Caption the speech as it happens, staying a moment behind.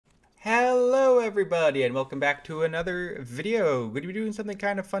everybody, and welcome back to another video. Going to be doing something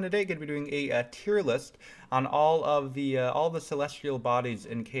kind of fun today. Going to be doing a tier list on all the celestial bodies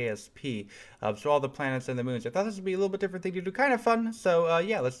in KSP. So all the planets and the moons. I thought this would be a little bit different thing to do, kind of fun. So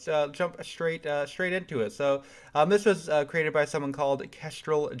yeah, let's jump straight into it. So this was created by someone called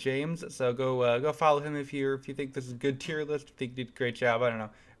Kestrel James. So go follow him if you think this is a good tier list. If you think he did a great job. I don't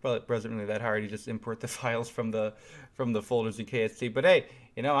know. Well, it wasn't really that hard. You just import the files from the folders in KSP. But hey,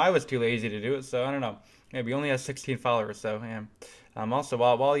 you know, I was too lazy to do it, so I don't know. Maybe only has 16 followers, so yeah. Also,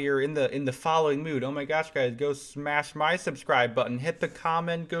 while you're in the following mood, oh my gosh, guys, go smash my subscribe button, hit the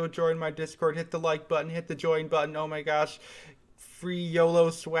comment, go join my Discord, hit the like button, hit the join button. Oh my gosh, free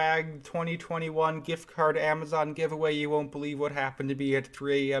YOLO swag 2021 gift card Amazon giveaway. You won't believe what happened to me at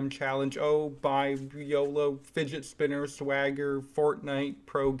 3 a.m. challenge. Oh, my YOLO fidget spinner swagger, Fortnite,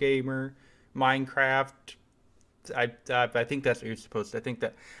 pro gamer, Minecraft. I think that's what you're supposed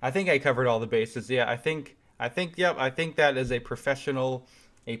to. I think I covered all the bases. Yeah, I think that is a professional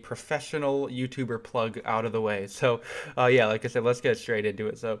YouTuber plug out of the way. So yeah, like I said, let's get straight into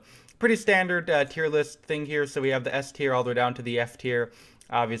it. So pretty standard tier list thing here. So we have the S tier all the way down to the F tier.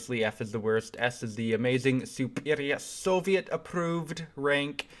 Obviously F is the worst. S is the amazing, superior, Soviet approved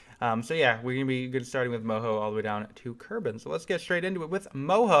rank. So yeah, we're gonna be starting with Moho all the way down to Kerbin. So let's get straight into it with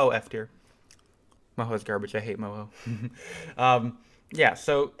Moho F tier. Moho's garbage. I hate Moho. Yeah,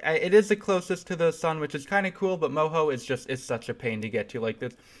 so it is the closest to the sun, which is kind of cool, but Moho is such a pain to get to. Like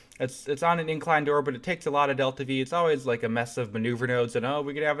this, it's on an inclined orbit. It takes a lot of delta V. It's always like a mess of maneuver nodes, and oh,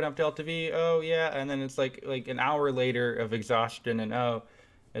 we could have enough delta V. Oh yeah, and then it's like an hour later of exhaustion, and oh,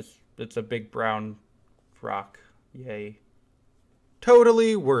 it's a big brown rock. Yay!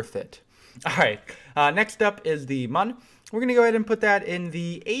 Totally worth it. All right, next up is the Mun. We're gonna go ahead and put that in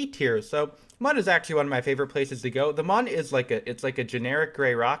the A tier. So Mun is actually one of my favorite places to go. The Mun is like a generic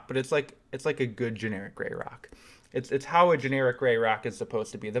gray rock, but it's like a good generic gray rock. It's how a generic gray rock is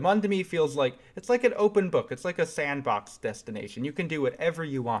supposed to be. The Mun to me feels like it's like an open book. It's like a sandbox destination. You can do whatever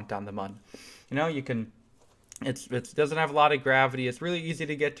you want on the Mun. You know, you can. It doesn't have a lot of gravity. It's really easy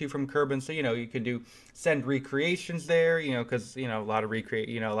to get to from Kerbin, so you know you can send recreations there. You know, because a lot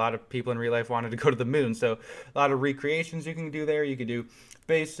of people in real life wanted to go to the moon, so a lot of recreations you can do there. You can do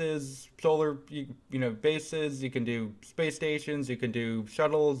bases, bases. You can do space stations. You can do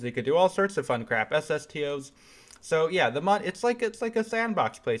shuttles. You can do all sorts of fun crap. SSTOs. So yeah, the Mun. It's like a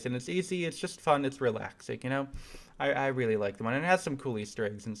sandbox place, and it's easy. It's just fun. It's relaxing. You know. I really like the Mun, and it has some cool Easter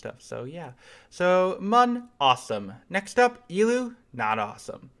eggs and stuff, so yeah. So, Mun, awesome. Next up, Elu, not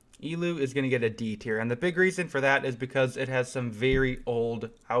awesome. Elu is going to get a D tier, and the big reason for that is because it has some very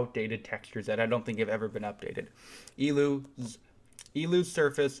old, outdated textures that I don't think have ever been updated. Elu's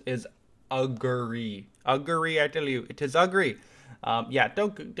surface is ugly. Ugly, I tell you, it is ugly. Yeah,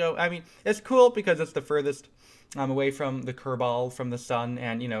 don't, I mean, it's cool because it's the furthest away from the Kerbal, from the sun,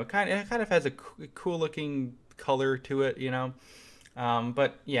 and, you know, it kind of has a cool looking color to it, you know.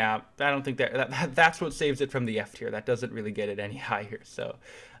 But yeah, I don't think that's what saves it from the F tier. That doesn't really get it any higher. So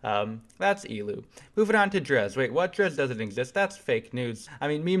that's Elu. Moving on to Drez. Wait, what? Drez doesn't exist? That's fake news. I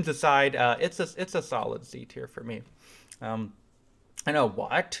mean, memes aside, it's a solid C tier for me. I know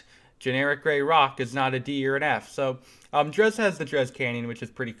what? Generic gray rock is not a D or an F. So Drez has the Drez Canyon, which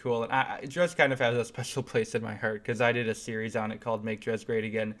is pretty cool. And Drez kind of has a special place in my heart because I did a series on it called Make Drez Great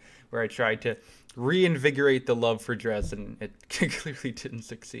Again, where I tried to reinvigorate the love for Drez, and it clearly didn't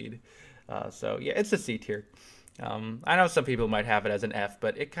succeed. So yeah, it's a C tier. I know some people might have it as an F,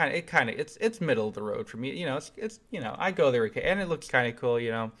 but it's middle of the road for me. You know, it's I go there and it looks kind of cool.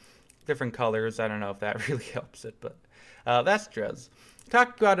 You know, different colors. I don't know if that really helps it, but that's Drez.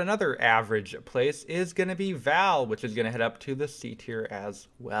 Talk about another average place is going to be Val, which is going to head up to the C tier as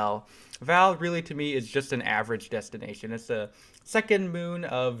well. Val really to me is just an average destination. It's a second moon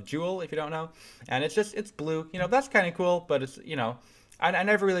of Jewel, if you don't know, and it's blue. You know, that's kind of cool, but it's, you know, I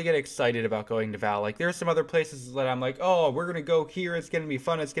never really get excited about going to Val. Like, there's some other places that I'm like, oh, we're going to go here. It's going to be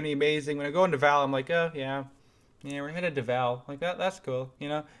fun. It's going to be amazing. When I go into Val, I'm like, oh, yeah, we're headed to Val. Like, that's cool, you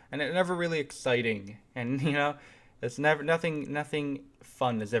know, and it's never really exciting. And, you know, it's nothing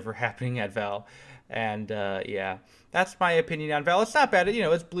fun is ever happening at Val. And yeah, that's my opinion on Val. It's not bad. You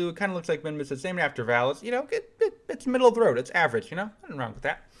know, it's blue. It kind of looks like Minimus. It's named after Val. It's, you know, it's middle of the road. It's average. You know, nothing wrong with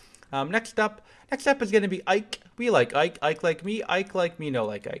that. Next up is going to be Ike. We like Ike. Ike like me. Ike like me. No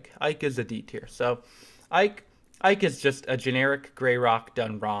like Ike. Ike is a D tier. So Ike is just a generic gray rock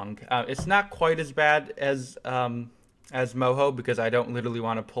done wrong. It's not quite as bad as Moho, because I don't literally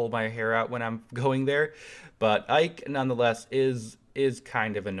want to pull my hair out when I'm going there, but Ike nonetheless is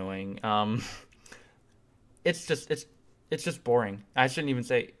kind of annoying. It's it's just boring. I shouldn't even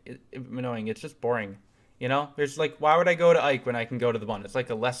say annoying. It's just boring. You know, there's like, why would I go to Ike when I can go to the Mun? It's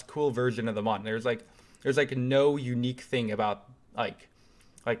like a less cool version of the Mun. There's like no unique thing about Ike.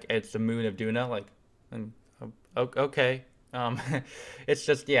 Like it's the moon of Duna. Like, and, okay. Um, it's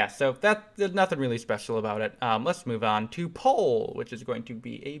just, yeah. So there's nothing really special about it. Let's move on to Pole, which is going to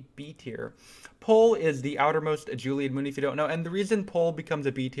be a B tier. Pole is the outermost Julian moon, if you don't know. And the reason Pole becomes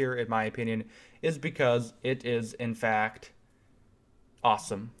a B tier, in my opinion, is because it is, in fact,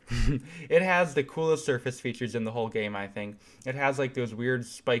 awesome. It has the coolest surface features in the whole game, I think. It has like those weird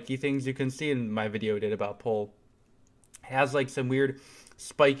spiky things you can see in my video I did about Pole. It has like some weird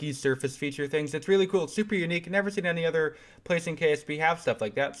spiky surface feature things. It's really cool. It's super unique. Never seen any other place in KSP have stuff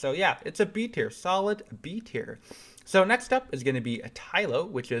like that. So yeah, it's a B tier, solid B tier. So next up is going to be a Tylo,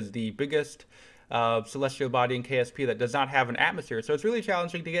 which is the biggest celestial body in KSP that does not have an atmosphere. So it's really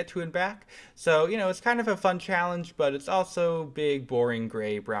challenging to get to and back. So, you know, it's kind of a fun challenge, but it's also big, boring,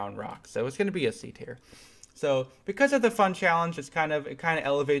 gray, brown rock. So it's going to be a C tier. So because of the fun challenge, it kind of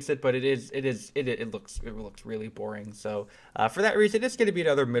elevates it, but it looks really boring. So for that reason, it's going to be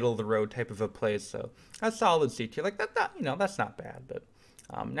another middle of the road type of a place. So a solid C tier, like that, you know, that's not bad. But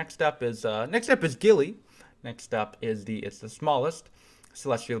next up is Gilly. Next up is it's the smallest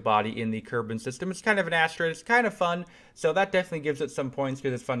celestial body in the Kerbin system. It's kind of an asteroid. It's kind of fun, so that definitely gives it some points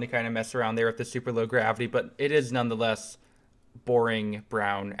because it's fun to kind of mess around there with the super low gravity. But it is nonetheless boring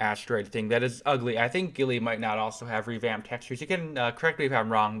brown asteroid thing that is ugly. I think Gilly might not also have revamped textures. You can correct me if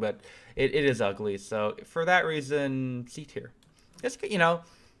I'm wrong, but it is ugly. So for that reason, C tier. It's, you know,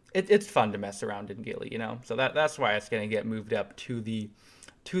 it's fun to mess around in Gilly, you know. So that's why it's going to get moved up to the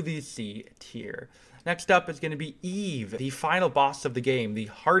C tier. Next up is going to be Eve, the final boss of the game, the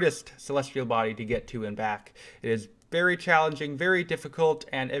hardest celestial body to get to and back. It is very challenging, very difficult,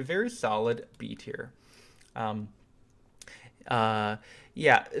 and a very solid B tier. Yeah,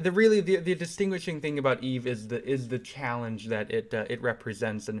 the distinguishing thing about Eve is the challenge that it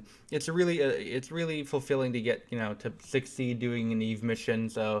represents, and it's really fulfilling to get, you know, to succeed doing an Eve mission.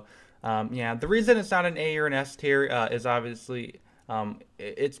 So yeah, the reason it's not an A or an S tier is obviously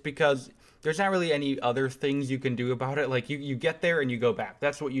it's because there's not really any other things you can do about it. Like you get there and you go back.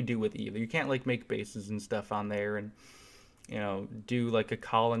 That's what you do with Eve. You can't like make bases and stuff on there and, you know, do like a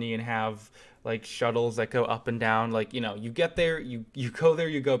colony and have like shuttles that go up and down. Like, you know, you get there, you go there,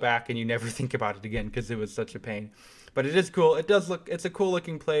 you go back, and you never think about it again because it was such a pain. But it is cool. It's a cool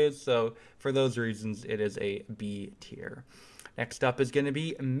looking place. So for those reasons, it is a B tier. Next up is going to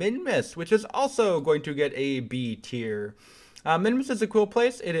be Minimus, which is also going to get a B tier. Minimus is a cool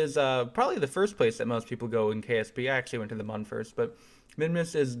place. It is probably the first place that most people go in KSP. I actually went to the Mun first, but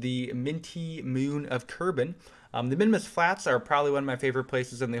Minimus is the minty moon of Kerbin. The Minimus Flats are probably one of my favorite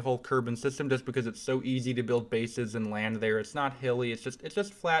places in the whole Kerbin system, just because it's so easy to build bases and land there. It's not hilly. It's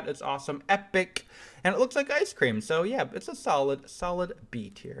just flat. It's awesome, epic, and it looks like ice cream. So yeah, it's a solid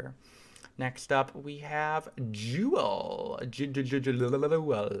B tier. Next up, we have Jewel. C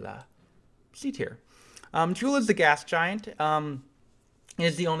tier. Jewel is the gas giant. It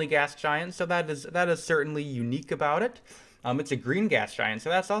is the only gas giant, so that is certainly unique about it. It's a green gas giant, so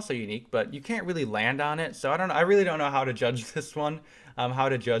that's also unique, but you can't really land on it. So I really don't know how to judge this one, how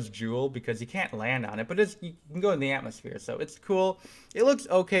to judge Jewel, because you can't land on it, but you can go in the atmosphere, so it's cool. It looks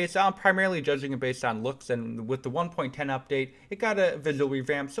okay, so I'm primarily judging it based on looks, and with the 1.10 update, it got a visual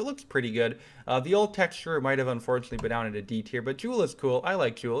revamp, so it looks pretty good. The old texture might have unfortunately been down at a D tier, but Jewel is cool. I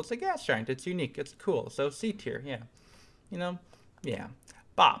like Jewel. It's a gas giant. It's unique. It's cool. So C tier, yeah. You know, yeah.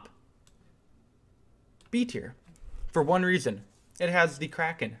 Bop. B tier. For one reason, it has the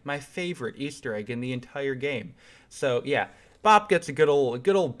Kraken, my favorite Easter egg in the entire game. So yeah, Bop gets a good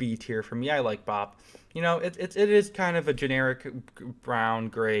old B tier from me. I like Bop. You know, it is kind of a generic brown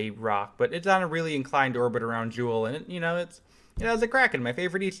gray rock, but it's on a really inclined orbit around Jewel, and it has a Kraken, my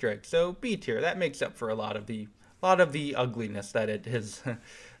favorite Easter egg. So B tier, that makes up for a lot of the ugliness that it is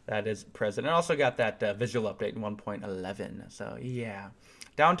that is present. And also got that visual update in 1.11. So yeah.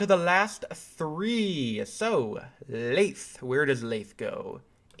 Down to the last three. So, Lathe. Where does Lathe go?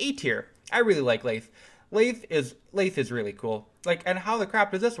 A tier. I really like Lathe. Lathe is really cool. Like, and how the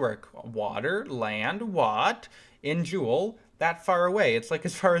crap does this work? Water, land, what? In Jewel, that far away. It's like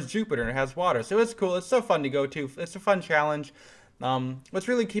as far as Jupiter, and it has water. So it's cool. It's so fun to go to. It's a fun challenge. What's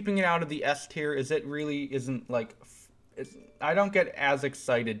really keeping it out of the S tier is it really isn't like... I don't get as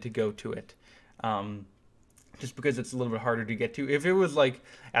excited to go to it. Just because it's a little bit harder to get to. If it was like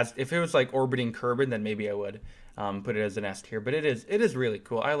orbiting Kerbin, then maybe I would put it as an S tier. But it is really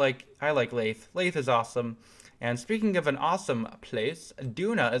cool. I like Lathe. Lathe is awesome. And speaking of an awesome place,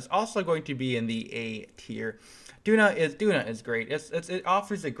 Duna is also going to be in the A tier. Duna is great. It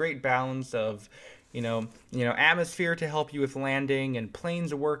offers a great balance of, atmosphere to help you with landing, and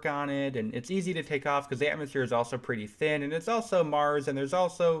planes work on it, and it's easy to take off because the atmosphere is also pretty thin, and it's also Mars, and there's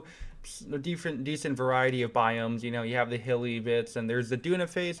also a decent variety of biomes. You have the hilly bits, and there's the Duna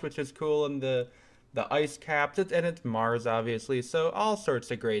face, which is cool, and the ice caps, and it's Mars, obviously. So all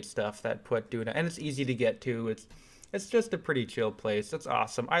sorts of great stuff that put Duna, and it's easy to get to. It's just a pretty chill place. It's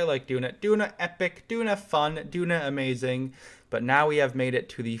awesome. I like Duna. Duna epic. Duna fun. Duna amazing. But now we have made it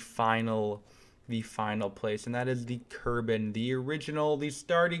to the final place, and that is the Kerbin, the original, the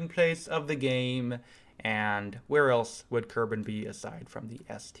starting place of the game. And where else would Kerbin be aside from the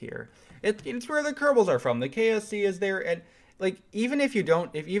S tier? It's where the Kerbals are from. The KSC is there, and like even if you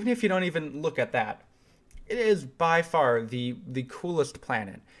don't even look at that, it is by far the coolest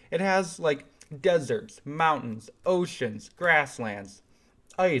planet. It has like deserts, mountains, oceans, grasslands,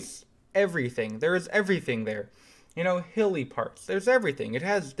 ice, everything. There is everything there. Hilly parts. There's everything. It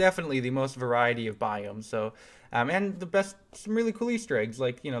has definitely the most variety of biomes. So, and some really cool Easter eggs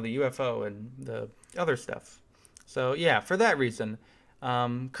like the UFO and the other stuff. So yeah, for that reason,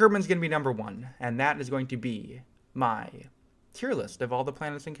 Kerbin's gonna be number 1, and that is going to be my tier list of all the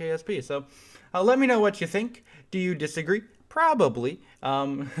planets in KSP. So let me know what you think. Do you disagree? Probably.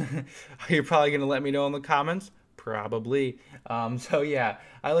 Are you probably going to let me know in the comments? Probably. So yeah,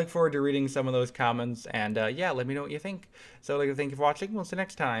 I look forward to reading some of those comments, and yeah, let me know what you think. So I'd like to thank you for watching. We'll see you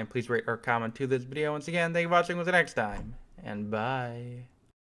next time. Please rate or comment to this video. Once again, thank you for watching. We'll see you next time, and bye.